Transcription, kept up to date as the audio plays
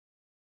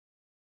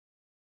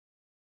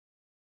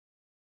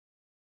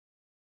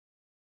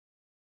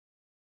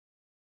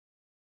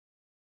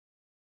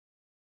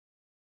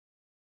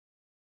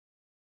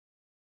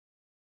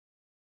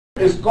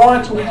is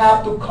going to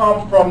have to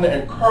come from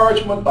the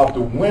encouragement of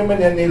the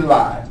women in their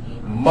lives.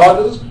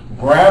 Mothers,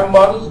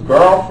 grandmothers,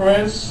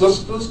 girlfriends,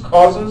 sisters,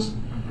 cousins.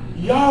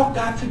 Y'all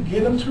got to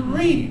get them to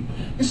read.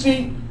 You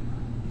see,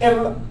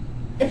 and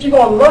if you're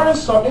going to learn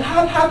something,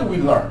 how do we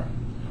learn?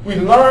 We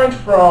learn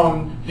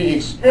from the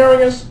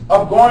experience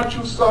of going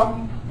through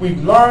something. We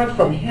learn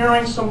from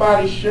hearing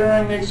somebody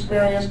sharing the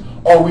experience,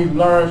 or we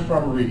learn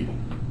from reading.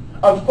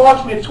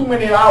 Unfortunately, too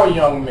many of our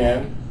young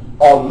men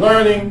are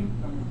learning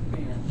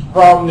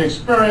from the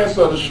experience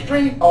of the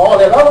street or all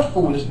that other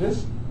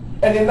foolishness,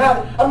 and they're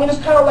not. I mean, it's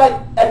kind of like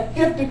at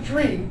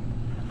 53,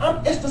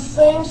 it's the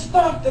same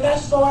stuff that I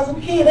saw as a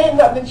kid. Ain't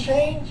nothing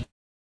changed.